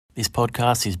This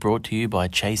podcast is brought to you by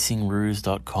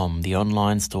ChasingRoos.com, the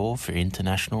online store for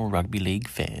international rugby league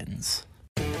fans.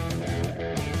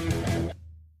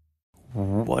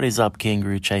 What is up,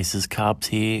 Kangaroo Chasers? Carbs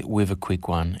here with a quick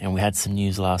one. And we had some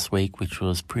news last week which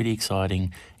was pretty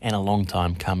exciting and a long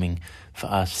time coming for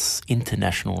us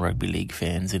international rugby league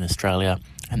fans in Australia.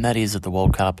 And that is that the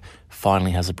World Cup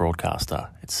finally has a broadcaster.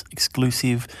 It's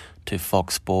exclusive to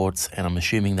Fox Sports, and I'm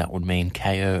assuming that would mean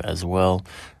KO as well.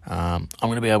 I'm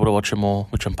going to be able to watch them all,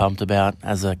 which I'm pumped about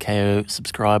as a KO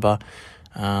subscriber,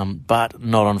 but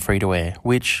not on free-to-air,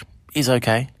 which is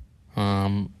okay.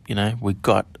 We've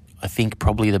got, I think,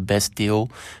 probably the best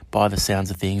deal by the sounds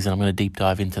of things, and I'm going to deep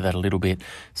dive into that a little bit.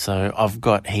 So I've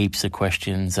got heaps of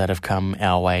questions that have come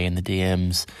our way in the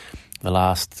DMs the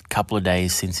last couple of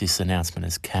days since this announcement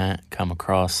has come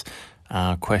across.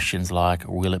 Questions like,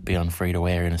 will it be on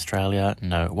free-to-air in Australia?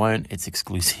 No, it won't. It's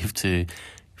exclusive to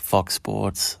Fox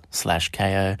Sports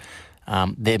 /KO.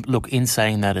 Look, in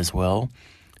saying that as well,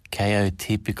 KO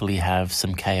typically have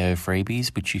some KO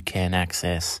freebies which you can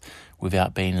access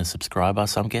without being a subscriber.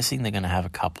 So I'm guessing they're going to have a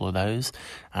couple of those.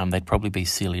 They'd probably be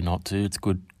silly not to. It's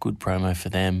good promo for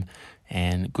them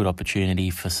and good opportunity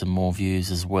for some more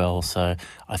views as well. So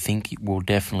I think we'll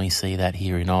definitely see that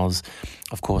here in Oz.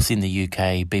 Of course, in the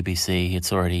UK, BBC,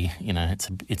 it's already,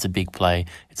 it's a big play.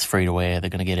 It's free to air. They're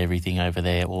going to get everything over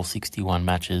there, all 61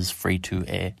 matches free to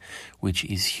air, which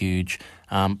is huge.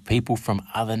 People from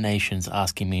other nations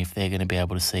asking me if they're going to be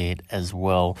able to see it as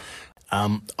well.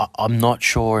 I'm not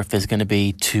sure if there's going to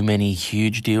be too many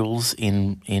huge deals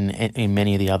in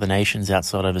many of the other nations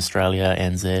outside of Australia,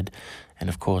 NZ, and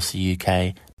of course the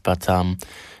UK. But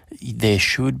there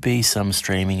should be some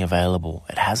streaming available.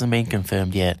 It hasn't been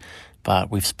confirmed yet,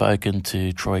 but we've spoken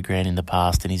to Troy Grant in the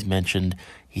past, and he's mentioned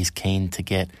he's keen to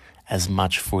get as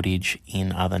much footage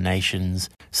in other nations.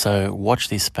 So watch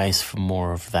this space for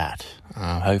more of that.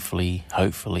 Hopefully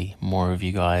more of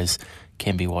you guys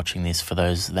can be watching this for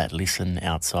those that listen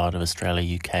outside of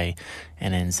Australia, UK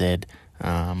and NZ.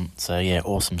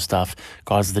 Awesome stuff.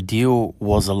 Guys, the deal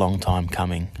was a long time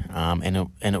coming, and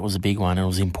it was a big one. It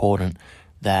was important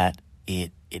that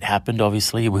it happened,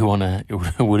 obviously. It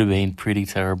would have been pretty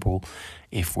terrible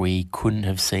if we couldn't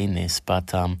have seen this,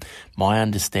 but my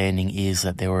understanding is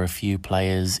that there were a few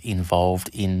players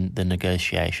involved in the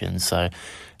negotiations. So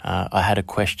I had a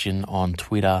question on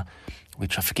Twitter,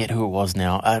 which I forget who it was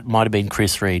now. It might have been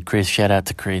Chris Reed. Chris, shout out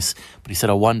to Chris. But he said,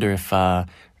 I wonder if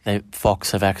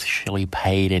Fox have actually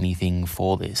paid anything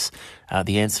for this.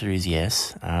 The answer is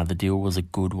yes. The deal was a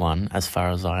good one, as far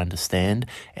as I understand.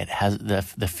 It has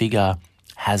the figure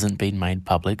hasn't been made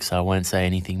public, so I won't say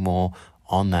anything more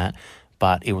on that.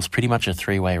 But it was pretty much a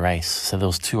three-way race. So there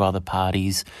was two other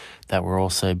parties that were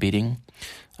also bidding,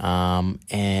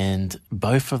 and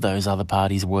both of those other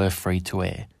parties were free to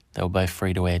air. They were both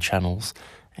free-to-air channels,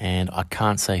 and I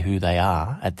can't say who they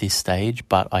are at this stage,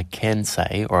 but I can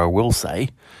say, or I will say,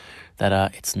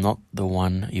 that it's not the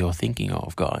one you're thinking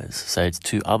of, guys. So it's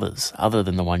two others, other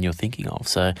than the one you're thinking of.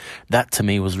 So that, to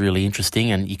me, was really interesting,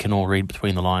 and you can all read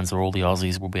between the lines, or all the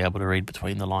Aussies will be able to read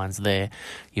between the lines there.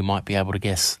 You might be able to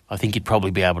guess. I think you'd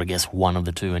probably be able to guess one of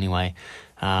the two anyway.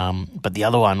 But the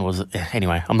other one was,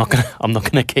 anyway, I'm not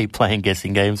gonna keep playing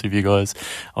guessing games with you guys.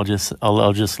 I'll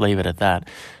just leave it at that.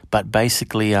 But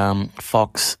basically,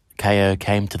 Fox KO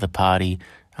came to the party.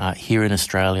 Here in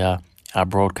Australia, our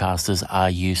broadcasters are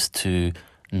used to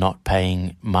not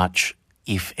paying much,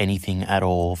 if anything at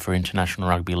all, for International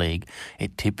Rugby League.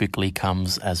 It typically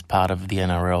comes as part of the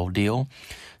NRL deal.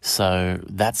 So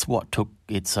that's what took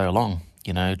it so long,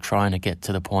 trying to get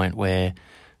to the point where,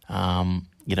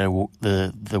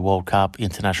 the World Cup,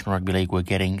 International Rugby League, were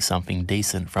getting something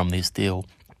decent from this deal.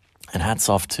 And hats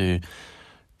off to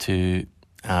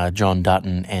John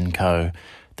Dutton and co.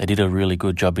 They did a really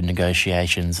good job in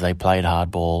negotiations. They played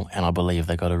hardball, and I believe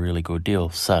they got a really good deal.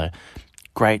 So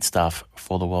great stuff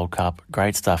for the World Cup,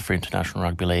 great stuff for International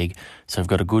Rugby League. So we've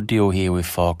got a good deal here with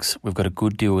Fox. We've got a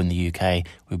good deal in the UK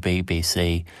with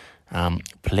BBC.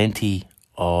 Plenty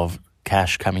of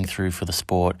cash coming through for the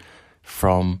sport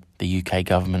from the UK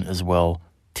government as well.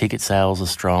 Ticket sales are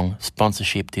strong.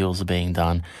 Sponsorship deals are being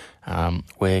done.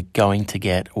 We're going to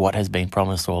get what has been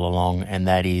promised all along, and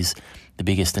that is the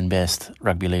biggest and best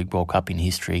Rugby League World Cup in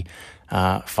history.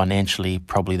 Financially,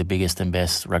 probably the biggest and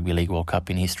best Rugby League World Cup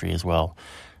in history as well.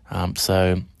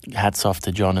 So hats off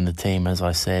to John and the team, as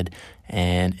I said,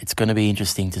 and it's going to be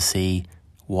interesting to see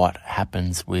what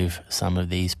happens with some of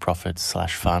these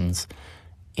profits/funds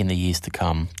in the years to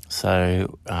come.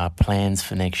 So plans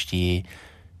for next year,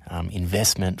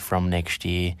 investment from next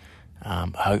year,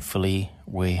 Hopefully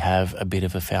we have a bit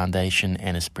of a foundation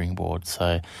and a springboard.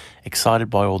 So excited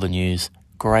by all the news.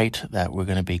 Great that we're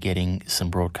going to be getting some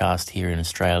broadcast here in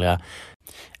Australia.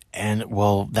 And,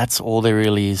 well, that's all there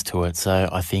really is to it. So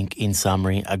I think, in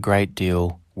summary, a great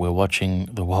deal. We're watching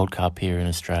the World Cup here in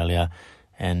Australia.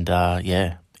 And,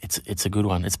 it's a good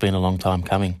one. It's been a long time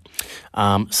coming.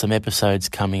 Some episodes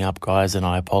coming up, guys, and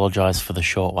I apologise for the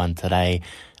short one today.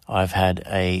 I've had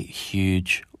a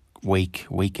huge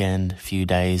weekend, few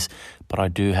days, but I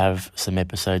do have some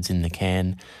episodes in the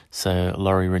can. So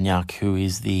Laurie Renyak, who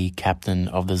is the captain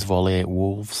of the Zwolle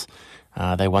Wolves,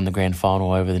 they won the grand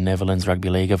final over the Netherlands Rugby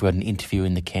League. I've got an interview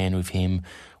in the can with him,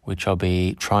 which I'll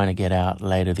be trying to get out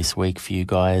later this week for you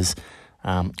guys.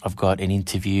 I've got an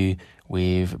interview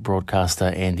with broadcaster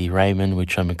Andy Raymond,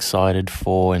 which I'm excited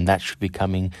for, and that should be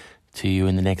coming to you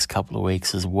in the next couple of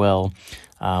weeks as well.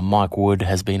 Mike Wood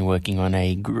has been working on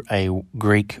a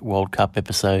Greek World Cup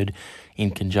episode in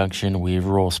conjunction with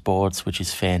Raw Sports, which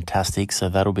is fantastic. So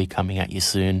that'll be coming at you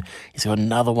soon. He's got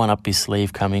another one up his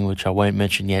sleeve coming, which I won't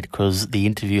mention yet because the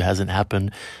interview hasn't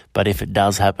happened. But if it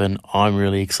does happen, I'm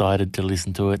really excited to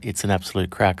listen to it. It's an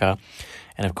absolute cracker.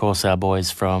 And of course, our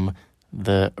boys from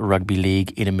the Rugby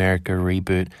League in America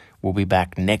reboot will be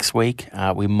back next week.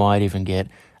 We might even get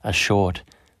a short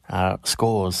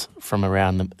scores from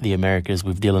around the Americas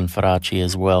with Dylan Faraci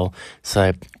as well.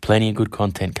 So plenty of good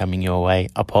content coming your way.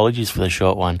 Apologies for the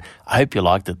short one. I hope you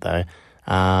liked it though.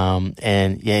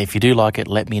 And yeah, if you do like it,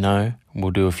 let me know.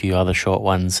 We'll do a few other short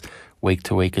ones week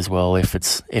to week as well if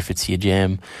it's your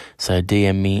jam. So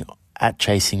DM me at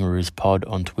Chasing Ruse Pod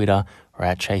on Twitter or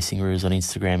at Chasing Ruse on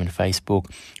Instagram and Facebook.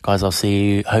 Guys, I'll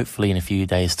see you hopefully in a few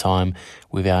days' time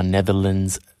with our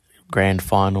Netherlands grand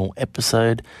final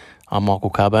episode. I'm Michael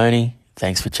Carboni.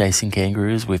 Thanks for chasing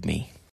kangaroos with me.